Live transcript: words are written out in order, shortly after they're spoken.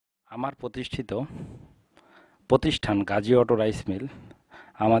আমার প্রতিষ্ঠিত প্রতিষ্ঠান গাজী অটো রাইস মিল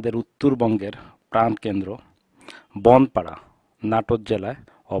আমাদের উত্তরবঙ্গের প্রাণকেন্দ্র বনপাড়া, নাটোর জেলায়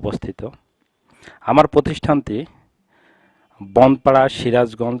অবস্থিত। আমার প্রতিষ্ঠানটি বনপাড়া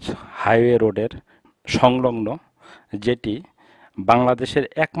সিরাজগঞ্জ হাইওয়ে রোডের সংলগ্ন, যেটি বাংলাদেশের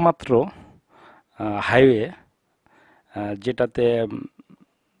একমাত্র হাইওয়ে যেটাতে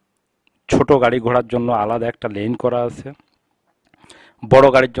ছোট গাড়ি ঘোড়ার জন্য আলাদা একটা লেন করা আছে, বড়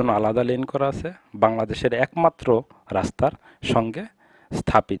গাড়ির জন্য আলাদা লেন করা আছে, বাংলাদেশের একমাত্র রাস্তার সঙ্গে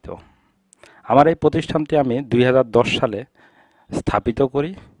স্থাপিত। আমার এই প্রতিষ্ঠানটি আমি 2010 সালে স্থাপিত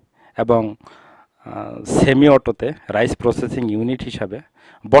করি এবং সেমি অটোতে রাইস প্রসেসিং ইউনিট হিসাবে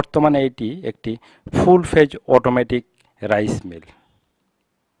বর্তমানে এটি একটি ফুল ফেজ অটোমেটিক রাইস মিল।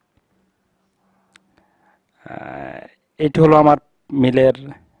 এটি হলো আমার মিলের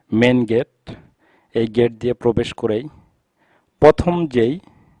মেন গেট। এই গেট দিয়ে প্রবেশ করেই প্রথম যেই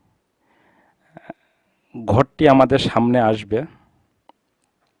ঘরটি আমাদের সামনে আসবে,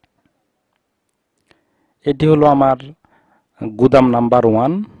 এটি হলো আমার গুদাম নাম্বার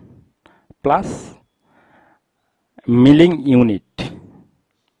 1 প্লাস মিলিং ইউনিট।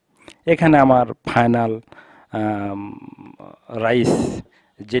 এখানে আমার ফাইনাল রাইস,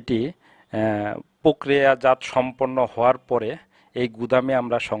 যেটি প্রক্রিয়াজাত সম্পন্ন হওয়ার পরে এই গুদামে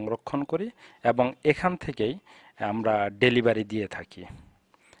আমরা সংরক্ষণ করি এবং এখান থেকেই আমরা ডেলিভারি দিয়ে থাকি।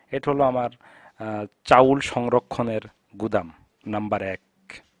 এটা হলো আমার চাউল সংরক্ষণের গুদাম নাম্বার 1।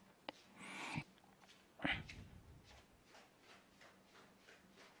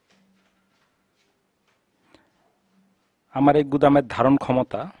 আমার এই গুদামের ধারণ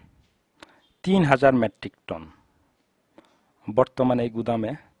ক্ষমতা 3000 মেট্রিক টন। বর্তমানে এই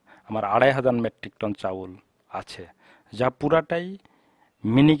গুদামে আমার 2500 মেট্রিক টন চাউল আছে, যা পুরাটাই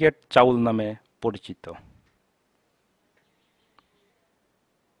মিনিকেট চাউল নামে পরিচিত।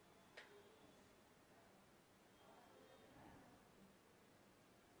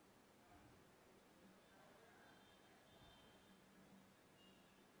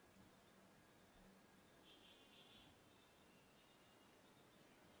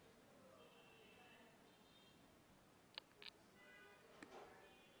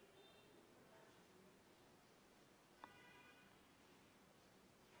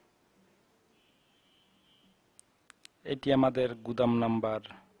 এটি আমাদের গুদাম নাম্বার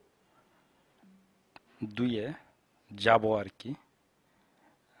 2-এ যাব আর কি।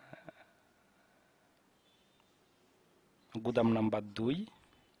 গুদাম নাম্বার 2।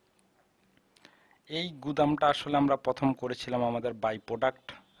 এই গুদামটা আসলে আমরা প্রথম করেছিলাম আমাদের বাই প্রোডাক্ট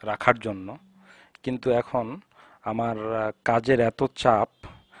রাখার জন্য, কিন্তু এখন আমার কাজের এত চাপ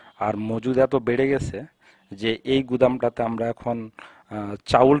আর মজুদ এত বেড়ে গেছে যে এই গুদামটাতে আমরা এখন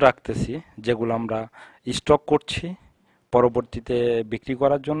চাউল রাখতেছি, যেগুলো আমরা স্টক করছি পরবর্তীতে বিক্রি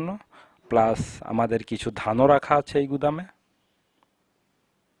করার জন্য, প্লাস আমাদের কিছু ধানও রাখা আছে এই গুদামে।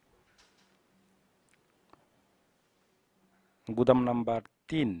 গুদাম নাম্বার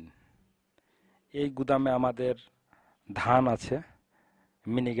 3, এই গুদামে আমাদের ধান আছে,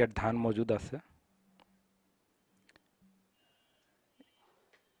 মিনিকেট ধান মজুদ আছে।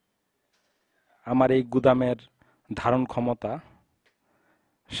 আমার এই গুদামের ধারণ ক্ষমতা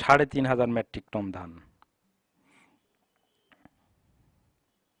 3500 মেট্রিক টন ধান।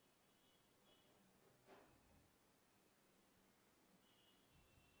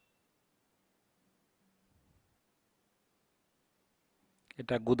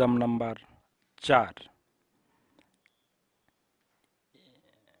 এটা গুদাম নাম্বার 4।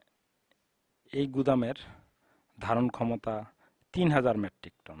 এই গুদামের ধারণ ক্ষমতা 3000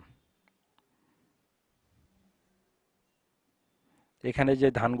 মেট্রিক টন। এখানে যে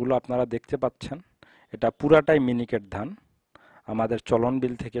ধানগুলো আপনারা দেখতে পাচ্ছেন, এটা পুরাটাই মিনিকেট ধান, আমাদের চলন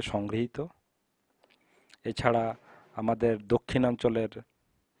বিল থেকে সংগৃহীত। এছাড়া আমাদের দক্ষিণাঞ্চলের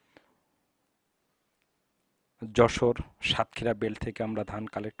যশোর, সাতক্ষীরা বেল্ট থেকে আমরা ধান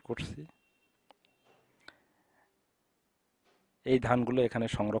কালেক্ট করছি। এই ধানগুলো এখানে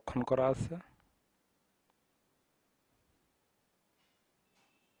সংরক্ষণ করা আছে।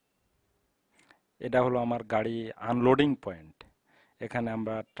 এটা হলো আমার গাড়ি আনলোডিং পয়েন্ট। এখানে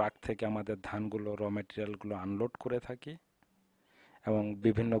আমরা ট্রাক থেকে আমাদের ধানগুলো, র মেটেরিয়ালগুলো আনলোড করে থাকি এবং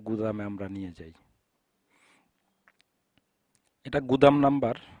বিভিন্ন গুদামে আমরা নিয়ে যাই। এটা গুদাম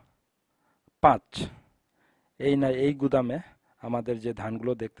নাম্বার 5। এই গুদামে আমাদের যে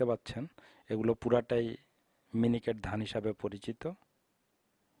ধানগুলো দেখতে পাচ্ছেন, এগুলো পুরাটাই মিনিকেট ধান হিসাবে পরিচিত।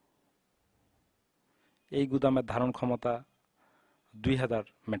 এই গুদামের ধারণ ক্ষমতা 2000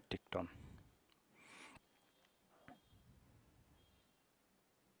 মেট্রিক টন।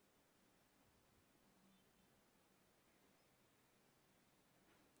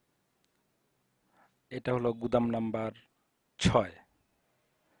 এটা হলো গুদাম নাম্বার 6।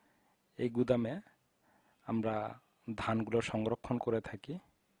 এই গুদামে আমরা ধানগুলো সংরক্ষণ করে থাকি।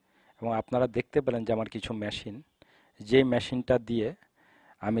 এবং আপনারা দেখতে পেলেন যে আমার কিছু মেশিন, যে মেশিনটা দিয়ে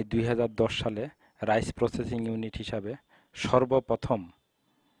আমি 2010 সালে রাইস প্রসেসিং ইউনিট হিসাবে সর্বপ্রথম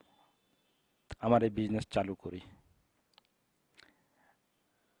আমার এই বিজনেস চালু করি।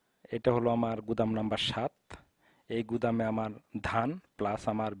 এটা হলো আমার গুদাম নাম্বার 7। এই গুদামে আমার ধান প্লাস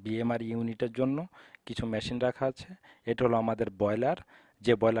আমার বিএমআর ইউনিটের জন্য কিছু মেশিন রাখা আছে। এটা হলো আমাদের বয়লার,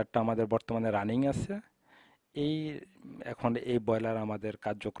 যে বয়লারটা আমাদের বর্তমানে রানিং আছে। এই এখন এই বয়লার আমাদের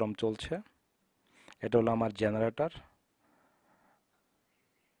কার্যক্রম চলছে। এটা হলো আমার জেনারেটর,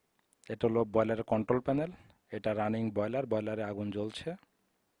 এটা হলো বয়লারের কন্ট্রোল প্যানেল, এটা রানিং বয়লার, বয়লারে আগুন জ্বলছে।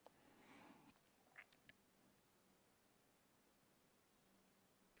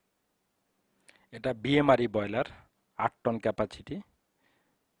 এটা বিএমআরই বয়লার, 8 টন ক্যাপাসিটি।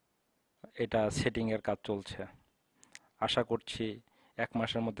 এটা সেটিংয়ের কাজ চলছে, আশা করছি 1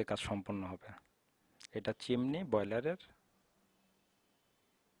 মাসের মধ্যে কাজ সম্পন্ন হবে। এটা চিমনি বয়লারের।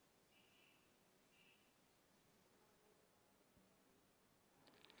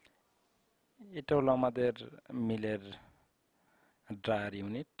 এটা হলো আমাদের মিলের ড্রায়ার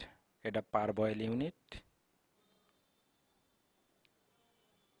ইউনিট, এটা পার বয়েল ইউনিট।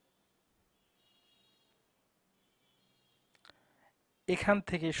 এখান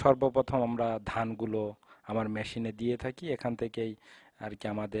থেকে সর্বপ্রথম আমরা ধানগুলো আমার মেশিনে দিয়ে থাকি। এখান থেকেই আর কি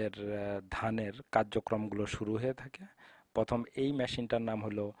আমাদের ধানের কার্যক্রমগুলো শুরু হয়ে থাকে। প্রথম এই মেশিনটার নাম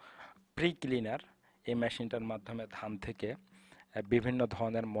হলো প্রি ক্লিনার। এই মেশিনটার মাধ্যমে ধান থেকে বিভিন্ন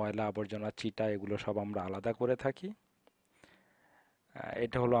ধরনের ময়লা আবর্জনা চিটা এগুলো সব আমরা আলাদা করে থাকি।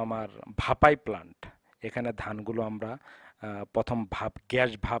 এটা হলো আমার ভাপাই প্লান্ট। এখানে ধানগুলো আমরা প্রথম ভাপ,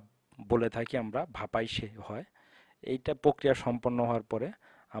 গ্যাস ভাপ বলে থাকি আমরা, ভাপাই সে হয়। এইটা প্রক্রিয়া সম্পন্ন হওয়ার পরে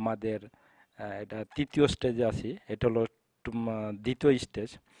আমাদের এটা তৃতীয় স্টেজে আছি। এটা হলো দ্বিতীয় স্টেজ।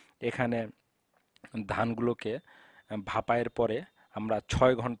 এখানে ধানগুলোকে ভাপায়ের পরে আমরা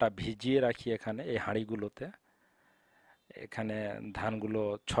 6 ঘন্টা ভিজিয়ে রাখি এখানে এই হাঁড়িগুলোতে। এখানে ধানগুলো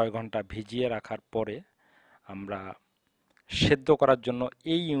 6 ঘন্টা ভিজিয়ে রাখার পরে আমরা সেদ্ধ করার জন্য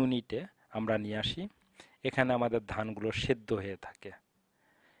এই ইউনিটে আমরা নিয়ে আসি। এখানে আমাদের ধানগুলো সেদ্ধ হয়ে থাকে।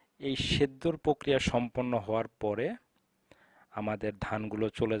 এই সেদ্ধর প্রক্রিয়া সম্পন্ন হওয়ার পরে আমাদের ধানগুলো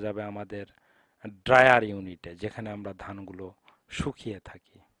চলে যাবে আমাদের ড্রায়ার ইউনিটে, যেখানে আমরা ধানগুলো শুকিয়ে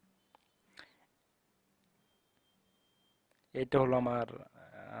থাকি। এটা হলো আমার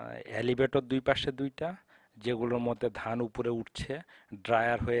এলিভেটর, দুই পাশে দুইটা, যেগুলোর মধ্যে ধান উপরে উঠছে,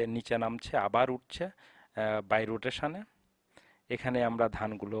 ড্রায়ার হয়ে নিচে নামছে, আবার উঠছে বাই রোটেশনে। এখানে আমরা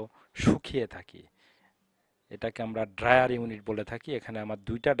ধানগুলো শুকিয়ে থাকি। এটাকে আমরা ড্রায়ার ইউনিট বলে থাকি। এখানে আমার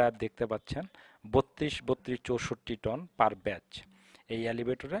দুইটা ড্রায়ার দেখতে পাচ্ছেন, 32, 32, 64 টন পার ব্যাচ। এই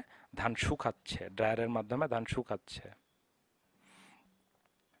এলিভেটরে ধান শুকাচ্ছে, ড্রায়ারের মাধ্যমে ধান শুকাচ্ছে।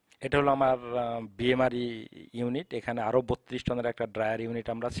 এটা হলো আমার বিএমআরই ইউনিট। এখানে আরও 32 টনের একটা ড্রায়ার ইউনিট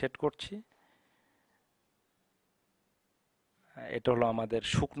আমরা সেট করছি। এটা হলো আমাদের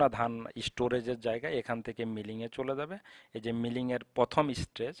শুকনা ধান স্টোরেজের জায়গা, এখান থেকে মিলিংয়ে চলে যাবে। এই যে মিলিংয়ের প্রথম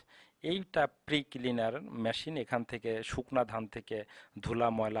স্টেজ, এইটা প্রি ক্লিনার মেশিন। এখান থেকে শুকনা ধান থেকে ধুলা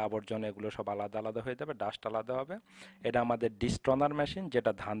ময়লা আবর্জনা এগুলো সব আলাদা আলাদা হয়ে যাবে, ডাস্ট আলাদা হবে। এটা আমাদের ডিস্টনার মেশিন,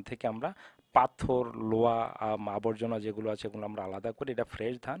 যেটা ধান থেকে আমরা পাথর লোহা আবর্জনা যেগুলো আছে এগুলো আমরা আলাদা করি। এটা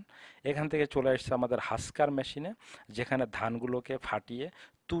ফ্রেশ ধান। এখান থেকে চলে এসছে আমাদের হাস্কার মেশিনে, যেখানে ধানগুলোকে ফাটিয়ে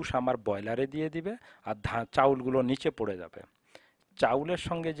তুষ আমার বয়লারে দিয়ে দিবে, আর ধান চাউলগুলো নিচে পড়ে যাবে। চাউলের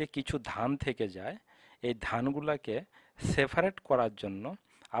সঙ্গে যে কিছু ধান থেকে যায়, এই ধানগুলোকে সেপারেট করার জন্য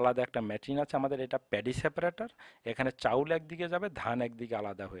আলাদা একটা মেশিন আছে আমাদের, এটা প্যাডি সেপারেটর। এখানে চাউল একদিকে যাবে, ধান একদিকে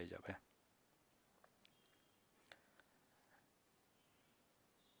আলাদা হয়ে যাবে।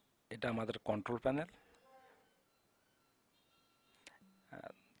 এটা আমাদের কন্ট্রোল প্যানেল।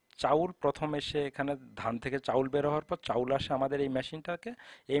 চাউল প্রথম এসে এখানে ধান থেকে চাউল বের হওয়ার পর চাউল আসে আমাদের এই মেশিনটাকে।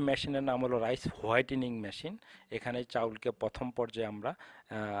 এই মেশিনের নাম হলো রাইস হোয়াইটেনিং মেশিন। এখানে চাউলকে প্রথম পর্যায়ে আমরা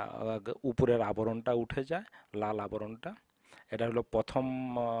উপরের আবরণটা উঠে যায়, লাল আবরণটা। এটা হলো প্রথম,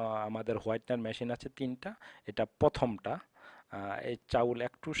 আমাদের হোয়াইটনার মেশিন আছে 3টা, এটা প্রথমটা। এই চাউল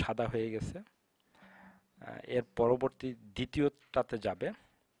একটু সাদা হয়ে গেছে, এর পরবর্তী দ্বিতীয়টাতে যাবে।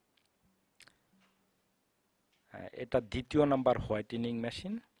 এটা দ্বিতীয় নাম্বার হোয়াইটেনিং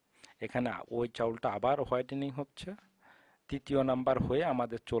মেশিন। এখানে ওই চাউলটা আবার হোয়াইটেনিং হচ্ছে। তৃতীয় নাম্বার হয়ে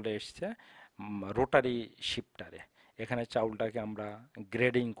আমাদের চলে এসছে রোটারি শিফটারে। এখানে চাউলটাকে আমরা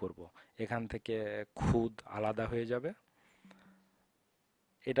গ্রেডিং করব, এখান থেকে খুদ আলাদা হয়ে যাবে।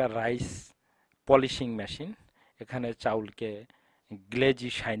 এটা রাইস পলিশিং মেশিন। এখানে চাউলকে গ্লেজি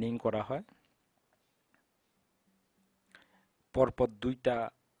শাইনিং করা হয়। পরপর দুইটা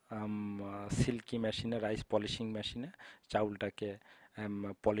সিল্কি মেশিনে, রাইস পলিশিং মেশিনে চাউলটাকে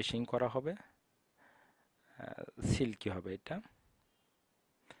পলিশিং করা হবে, সিল্কি হবে এটা।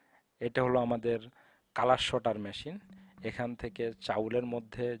 এটা হলো আমাদের কালার শটার মেশিন। এখান থেকে চাউলের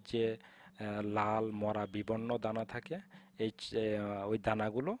মধ্যে যে লাল মরা বিবর্ণ দানা থাকে, ওই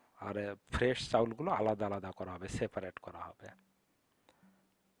দানাগুলো আর ফ্রেশ চাউলগুলো আলাদা আলাদা করা হবে, সেপারেট করা হবে।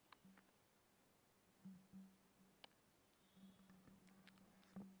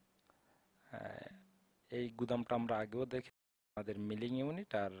 আহ, এই গুদামটা আমরা আগেও দেখি, আমাদের মিলিং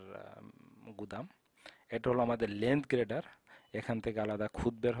ইউনিট আর গুদাম। এটা হলো আমাদের লেন্থ গ্রেডার, এখান থেকে আলাদা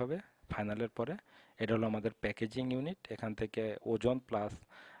খুদ বের হবে ফাইনালের পরে। এটা হলো আমাদের প্যাকেজিং ইউনিট, এখান থেকে ওজন প্লাস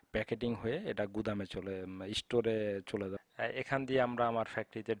প্যাকেটিং হয়ে এটা গুদামে স্টোরে চলে যায়। এখান দিয়ে আমরা আমার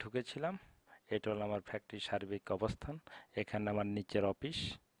ফ্যাক্টরিতে ঢুকেছিলাম। এটা হলো আমার ফ্যাক্টরির সার্বিক অবস্থান। এখানে আমার নিচের অফিস,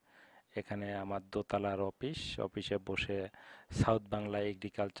 এখানে আমার দোতলার অফিস। অফিসে বসে south Bangla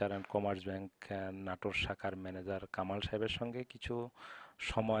agriculture and commerce bank Natore শাখার ম্যানেজার কামাল সাহেবের সঙ্গে কিছু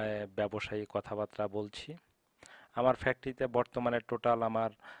সময় ব্যবসায়ী কথাবার্তা বলছি। আমার ফ্যাক্টরিতে বর্তমানে টোটাল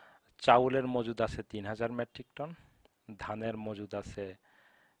আমার চাউলের মজুদ আছে 3000 মেট্রিক টন, ধানের মজুদ আছে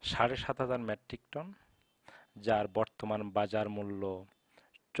 7500 মেট্রিক টন, যার বর্তমান বাজার মূল্য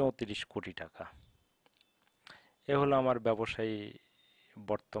 34 কোটি টাকা। এ হলো আমার ব্যবসায়ী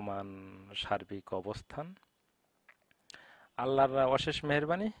বর্তমান সার্বিক অবস্থান। আল্লাহর অশেষ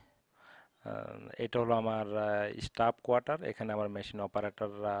মেহেরবানি। এটা হলো আমার স্টাফ কোয়ার্টার, এখানে আমার মেশিন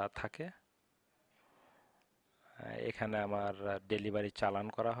অপারেটররা থাকে। এখানে আমার ডেলিভারি চালান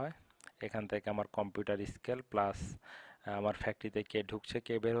করা হয়। এখান থেকে আমার কম্পিউটার স্কেল প্লাস আমার ফ্যাক্টরিতে কে ঢুকছে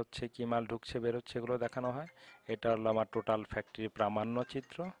কে বের হচ্ছে, কী মাল ঢুকছে বের হচ্ছে, এগুলো দেখানো হয়। এটা হলো আমার টোটাল ফ্যাক্টরির প্রামাণ্য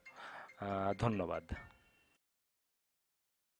চিত্র। ধন্যবাদ।